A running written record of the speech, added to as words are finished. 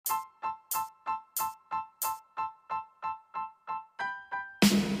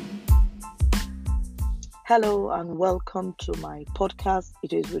Hello and welcome to my podcast.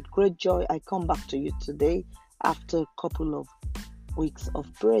 It is with great joy I come back to you today after a couple of weeks of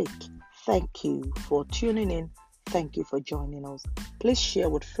break. Thank you for tuning in. Thank you for joining us. Please share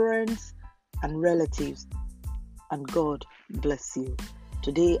with friends and relatives, and God bless you.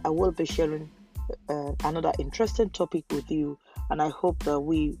 Today I will be sharing another interesting topic with you, and I hope that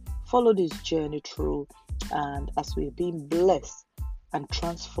we follow this journey through, and as we're being blessed and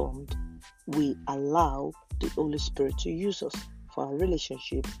transformed, we allow the Holy Spirit to use us for our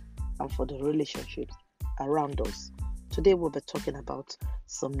relationships and for the relationships around us. Today we'll be talking about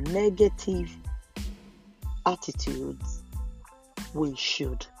some negative attitudes we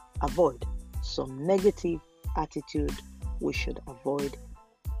should avoid. Some negative attitude we should avoid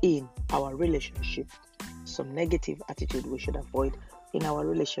in our relationship. Some negative attitude we should avoid in our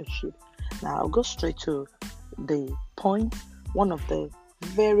relationship. Now I'll go straight to the point. One of the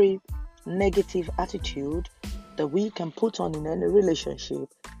very negative attitude that we can put on in any relationship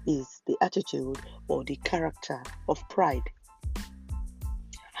is the attitude or the character of pride.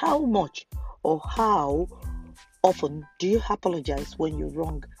 How much or how often do you apologize when you're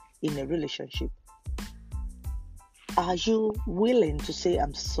wrong in a relationship? Are you willing to say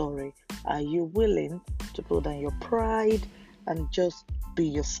I'm sorry? Are you willing to put down your pride and just be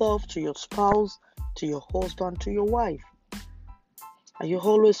yourself to your spouse, to your husband, to your wife? Are you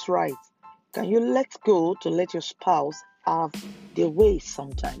always right? Can you let go to let your spouse have their way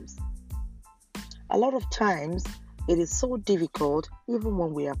sometimes? A lot of times, it is so difficult even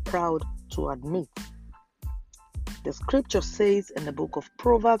when we are proud to admit. The scripture says in the book of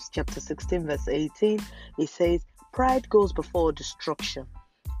Proverbs chapter 16 verse 18, it says, pride goes before destruction,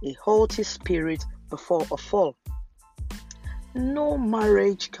 a haughty spirit before a fall. No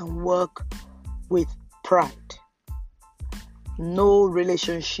marriage can work with pride. No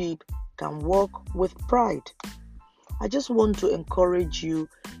relationship can work with pride. I just want to encourage you,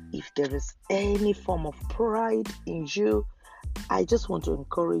 if there is any form of pride in you, I just want to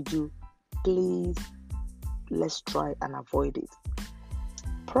encourage you, please, let's try and avoid it.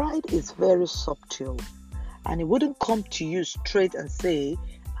 Pride is very subtle, and it wouldn't come to you straight and say,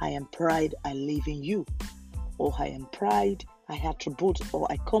 I am pride, I live in you, or I am pride, I attribute, or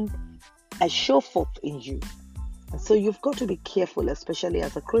I show forth in you. And so you've got to be careful, especially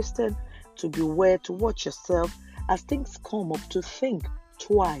as a Christian, to beware, to watch yourself as things come up, to think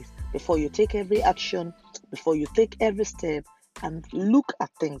twice before you take every action, before you take every step, and look at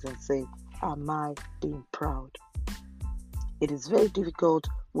things and say, am I being proud? It is very difficult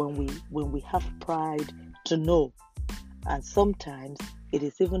when we have pride to know, and sometimes it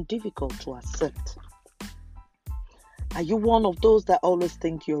is even difficult to accept. Are you one of those that always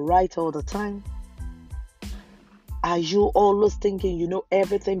think you're right all the time? Are you always thinking you know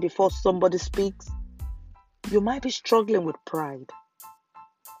everything before somebody speaks? You might be struggling with pride.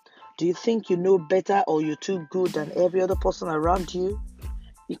 Do you think you know better or you're too good than every other person around you?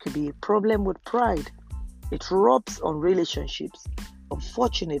 It could be a problem with pride. It rubs on relationships.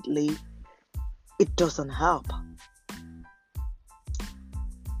 Unfortunately, it doesn't help.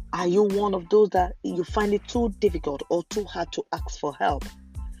 Are you one of those that you find it too difficult or too hard to ask for help?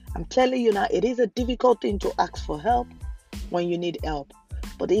 I'm telling you now, it is a difficult thing to ask for help when you need help.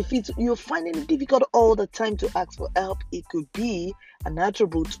 But if you're finding it difficult all the time to ask for help, it could be an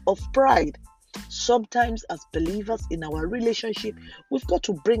attribute of pride. Sometimes as believers in our relationship, we've got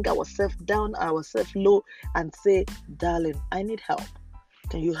to bring ourselves down, ourselves low, and say, darling, I need help.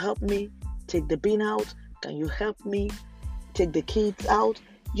 Can you help me take the bin out? Can you help me take the kids out?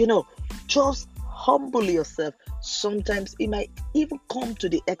 Just humble yourself. Sometimes it might even come to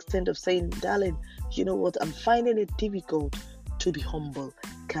the extent of saying, darling, you know what? I'm finding it difficult to be humble.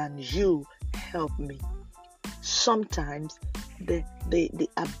 Can you help me? Sometimes the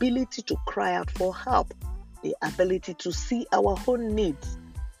ability to cry out for help, the ability to see our own needs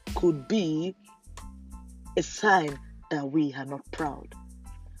could be a sign that we are not proud.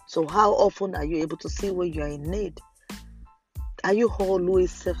 So how often are you able to see when you are in need? Are you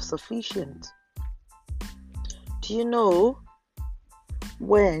always self-sufficient? Do you know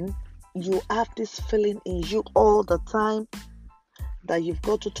when you have this feeling in you all the time that you've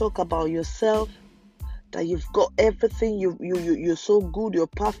got to talk about yourself, that you've got everything, you're so good, you're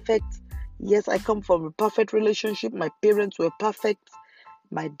perfect? Yes, I come from a perfect relationship. My parents were perfect.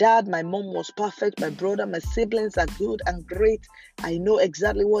 My dad, my mom was perfect. My brother, my siblings are good and great. I know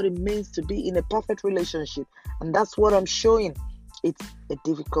exactly what it means to be in a perfect relationship. And that's what I'm showing. It's a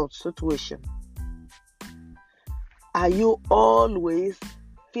difficult situation. Are you always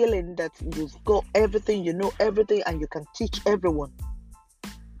feeling that you've got everything, you know everything, and you can teach everyone?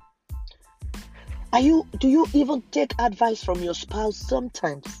 Do you even take advice from your spouse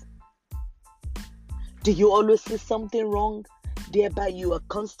sometimes? Do you always see something wrong, thereby you are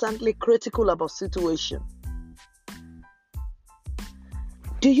constantly critical about situation?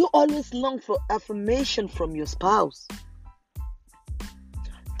 Do you always long for affirmation from your spouse?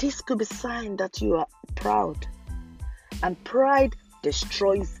 This could be a sign that you are proud, and pride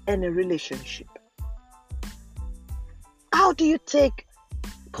destroys any relationship. How do you take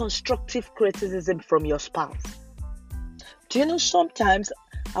constructive criticism from your spouse? Do you know sometimes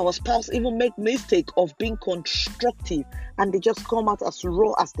our spouse even make mistake of being constructive and they just come out as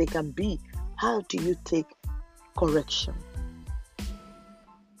raw as they can be? How do you take correction?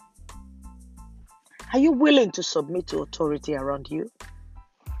 Are you willing to submit to authority around you?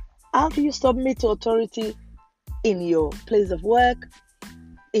 How do you submit to authority in your place of work,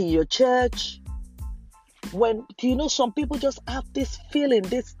 in your church? Do you know some people just have this feeling,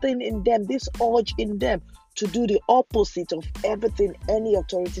 this thing in them, this urge in them to do the opposite of everything any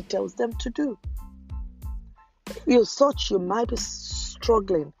authority tells them to do? If you're such, you might be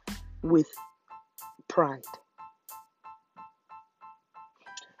struggling with pride.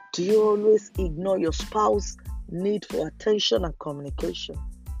 Do you always ignore your spouse's need for attention and communication?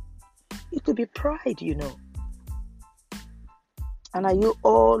 It could be pride, you know. And are you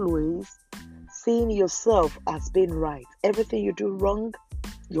always seeing yourself as being right? Everything you do wrong,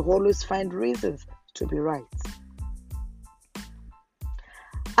 you always find reasons to be right.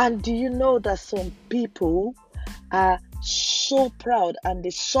 And do you know that some people are so proud and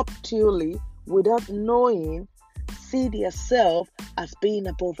they subtly, without knowing, see themselves as being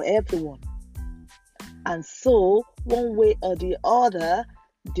above everyone? And so, one way or the other,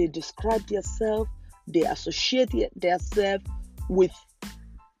 they describe themselves, they associate themselves with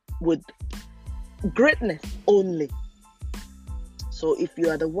greatness only. So if you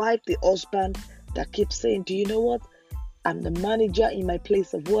are the wife, the husband that keeps saying, do you know what? I'm the manager in my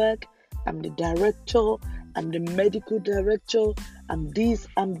place of work. I'm the director. I'm the medical director. I'm this,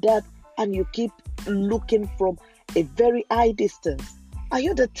 I'm that. And you keep looking from a very high distance. Are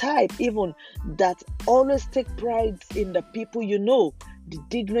you the type even that always take pride in the people you know, the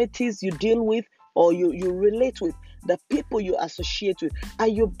dignitaries you deal with or you relate with, the people you associate with,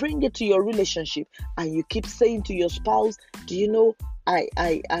 and you bring it to your relationship and you keep saying to your spouse, do you know, I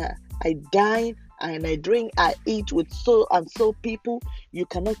dine and I drink, I eat with so and so people. You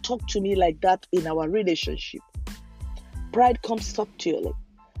cannot talk to me like that in our relationship. Pride comes subtly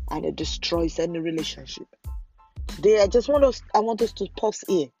and it destroys any relationship. Today, I want us to pause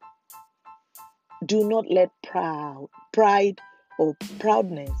here. Do not let pride or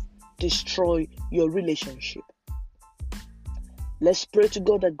proudness destroy your relationship. Let's pray to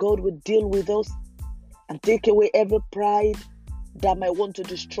God that God will deal with us and take away every pride that might want to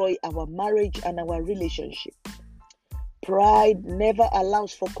destroy our marriage and our relationship. Pride never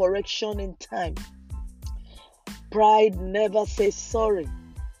allows for correction in time. Pride never says sorry.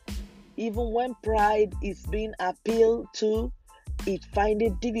 Even when pride is being appealed to, it finds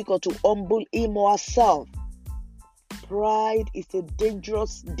it difficult to humble him or herself. Pride is a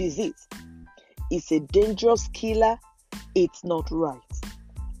dangerous disease. It's a dangerous killer. It's not right.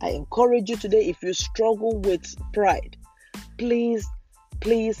 I encourage you today, if you struggle with pride, please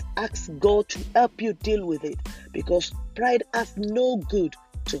ask God to help you deal with it, because pride has no good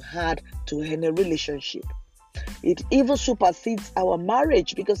to add to any relationship. It even supersedes our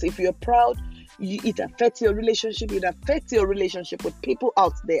marriage, because if you're proud, it affects your relationship. It affects your relationship with people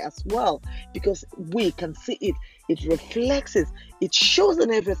out there as well, because we can see it. It reflects it. It shows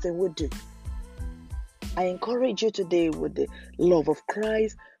in everything we do. I encourage you today with the love of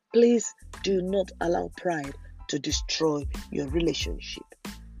Christ. Please do not allow pride to destroy your relationship.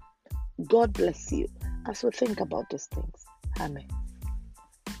 God bless you as we think about these things. Amen.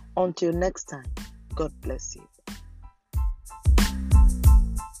 Until next time, God bless you.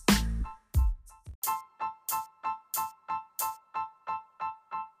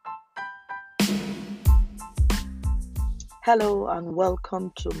 Hello and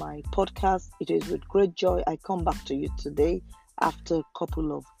welcome to my podcast. It is with great joy I come back to you today after a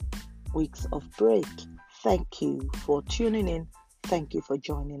couple of weeks of break. Thank you for tuning in. Thank you for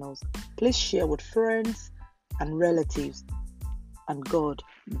joining us. Please share with friends and relatives, and God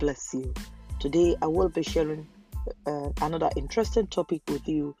bless you. Today I will be sharing another interesting topic with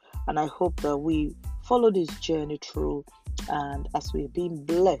you, and I hope that we follow this journey through, and as we're being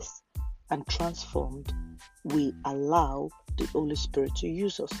blessed and transformed, we allow the Holy Spirit to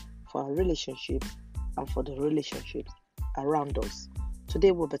use us for our relationships and for the relationships around us.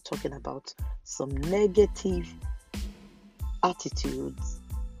 Today we'll be talking about some negative attitudes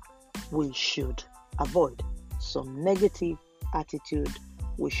we should avoid. Some negative attitude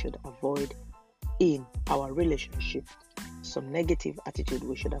we should avoid in our relationship. Some negative attitude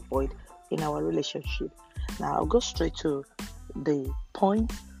we should avoid in our relationship. Now, I'll go straight to the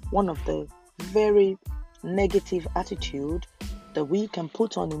point. One of the very negative attitude that we can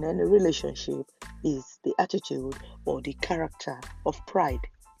put on in any relationship is the attitude or the character of pride.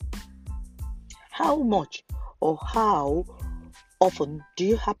 How much or how often do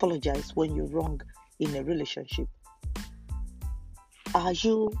you apologize when you're wrong in a relationship? Are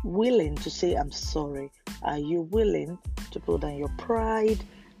you willing to say, I'm sorry? Are you willing to put down your pride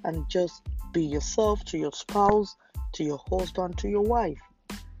and just be yourself to your spouse, to your husband, to your wife?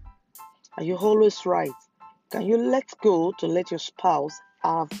 Are you always right? Can you let go to let your spouse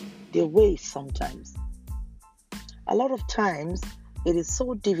have their way sometimes? A lot of times, it is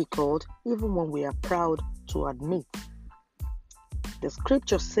so difficult even when we are proud to admit. The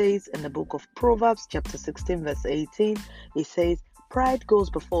scripture says in the book of Proverbs chapter 16 verse 18, it says, pride goes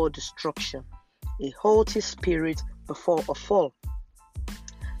before destruction, a haughty spirit before a fall.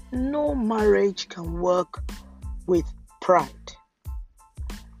 No marriage can work with pride.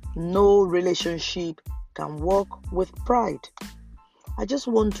 No relationship can work with pride. I just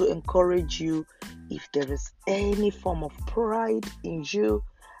want to encourage you, if there is any form of pride in you,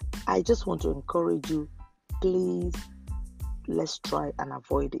 I just want to encourage you, please, let's try and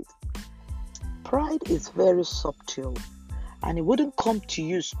avoid it. Pride is very subtle, and it wouldn't come to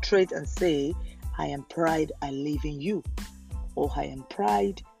you straight and say, I am pride, I live in you, or I am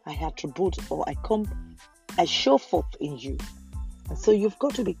pride, I attribute, or I show forth in you. And so you've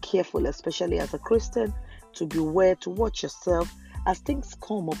got to be careful, especially as a Christian, to beware, to watch yourself as things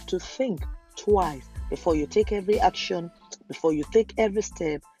come up, to think twice before you take every action, before you take every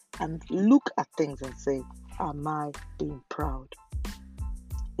step, and look at things and say, am I being proud?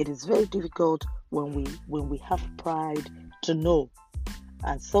 It is very difficult when we have pride to know,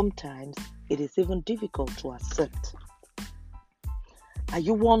 and sometimes it is even difficult to accept. Are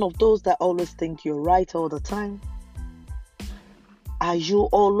you one of those that always think you're right all the time? Are you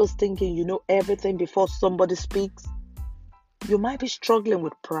always thinking you know everything before somebody speaks? You might be struggling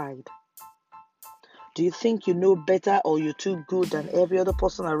with pride. Do you think you know better or you're too good than every other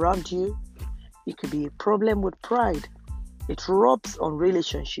person around you? It could be a problem with pride. It rubs on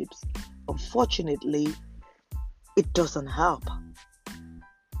relationships. Unfortunately, it doesn't help.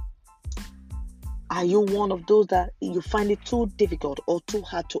 Are you one of those that you find it too difficult or too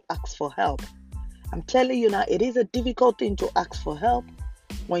hard to ask for help? I'm telling you now, it is a difficult thing to ask for help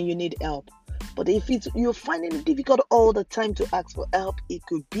when you need help. But if you're finding it difficult all the time to ask for help, it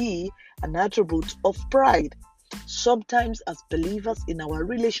could be an attribute of pride. Sometimes as believers in our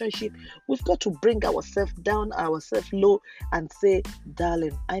relationship, we've got to bring ourselves down, ourselves low, and say,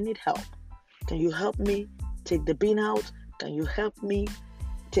 darling, I need help. Can you help me take the bin out? Can you help me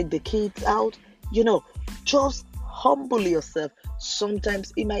take the kids out? Just humble yourself.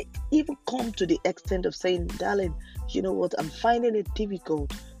 Sometimes it might even come to the extent of saying, darling, you know what? I'm finding it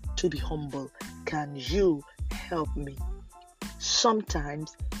difficult to be humble. Can you help me?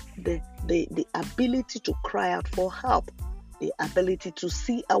 Sometimes the ability to cry out for help, the ability to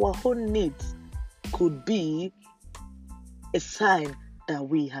see our own needs could be a sign that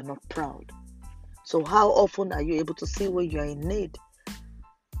we are not proud. So how often are you able to see when you are in need?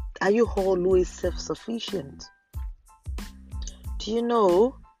 Are you always self-sufficient? Do you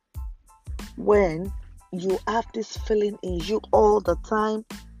know when you have this feeling in you all the time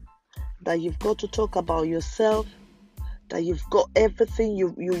that you've got to talk about yourself, that you've got everything,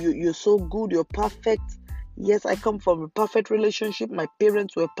 you're so good, you're perfect. Yes, I come from a perfect relationship. My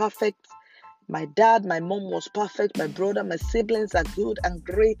parents were perfect. My dad, my mom was perfect. My brother, my siblings are good and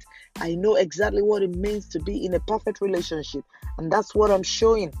great. I know exactly what it means to be in a perfect relationship. And that's what I'm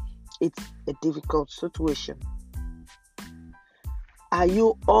showing. It's a difficult situation. Are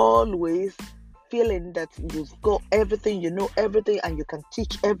you always feeling that you've got everything, you know everything, and you can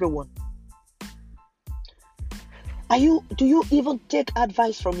teach everyone? Do you even take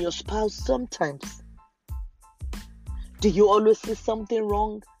advice from your spouse sometimes? Do you always see something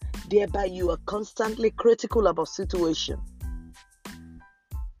wrong, thereby you are constantly critical about situation?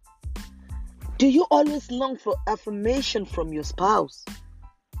 Do you always long for affirmation from your spouse?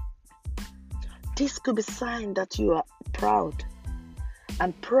 This could be a sign that you are proud,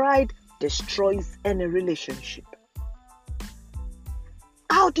 and pride destroys any relationship.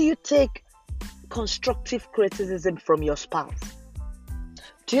 How do you take constructive criticism from your spouse?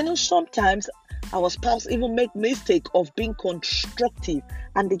 Do you know sometimes our spouse even make mistake of being constructive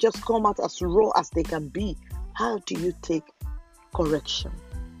and they just come out as raw as they can be? How do you take correction?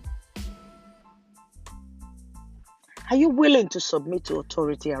 Are you willing to submit to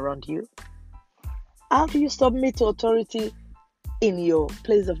authority around you? How do you submit to authority in your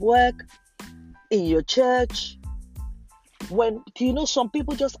place of work, in your church? Some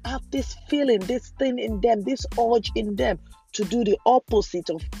people just have this feeling, this thing in them, this urge in them to do the opposite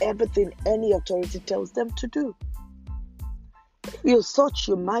of everything any authority tells them to do. If you're such,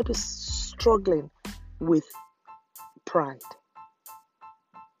 you might be struggling with pride.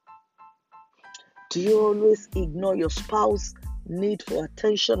 Do you always ignore your spouse's need for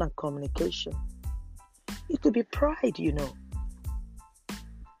attention and communication? It could be pride,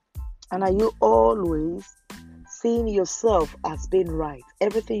 And are you always seeing yourself as being right?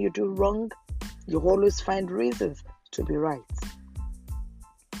 Everything you do wrong, you always find reasons to be right.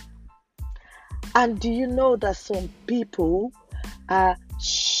 And do you know that some people are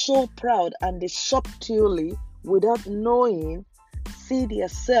so proud and they subtly, without knowing, see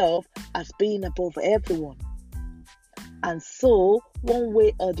themselves as being above everyone? And so, one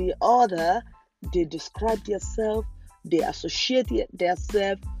way or the other, they describe themselves, they associate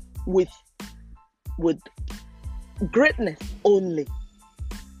themselves with greatness only.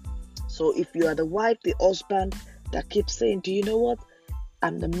 So if you are the wife, the husband that keeps saying, do you know what?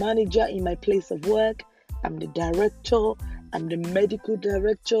 I'm the manager in my place of work. I'm the director. I'm the medical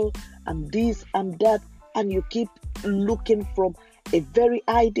director. I'm this, I'm that. And you keep looking from a very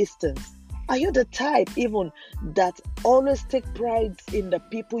high distance. Are you the type even that always take pride in the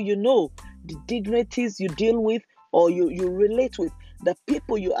people you know, the dignitaries you deal with or you relate with, the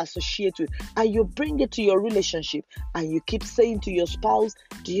people you associate with, and you bring it to your relationship and you keep saying to your spouse,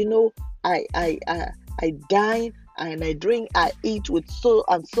 do you know, I dine and I drink, I eat with so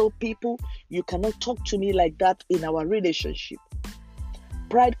and so people. You cannot talk to me like that in our relationship.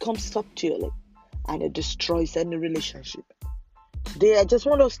 Pride comes subtly and it destroys any relationship. Today,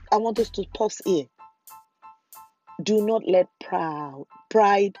 I want us to pause here. Do not let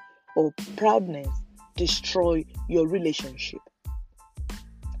pride or proudness destroy your relationship.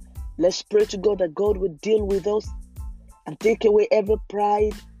 Let's pray to God that God will deal with us and take away every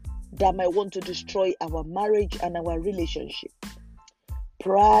pride that might want to destroy our marriage and our relationship.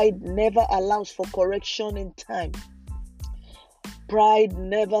 Pride never allows for correction in time. Pride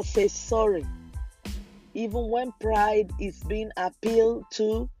never says sorry. Even when pride is being appealed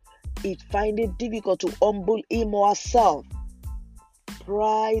to, it finds it difficult to humble him or herself.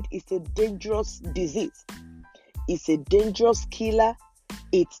 Pride is a dangerous disease. It's a dangerous killer.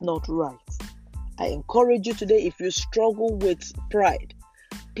 It's not right. I encourage you today, if you struggle with pride,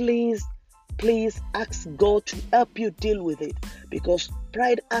 please ask God to help you deal with it, because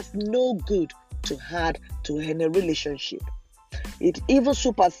pride has no good to add to any relationship. It even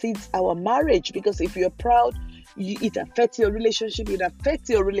supersedes our marriage, because if you're proud, it affects your relationship. It affects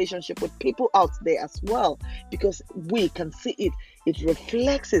your relationship with people out there as well, because we can see it. It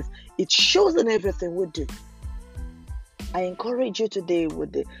reflects it. It shows in everything we do. I encourage you today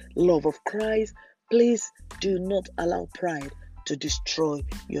with the love of Christ. Please do not allow pride to destroy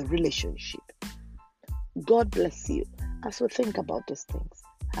your relationship. God bless you as we think about these things.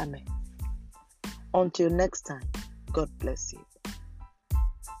 Amen. Until next time, God bless you.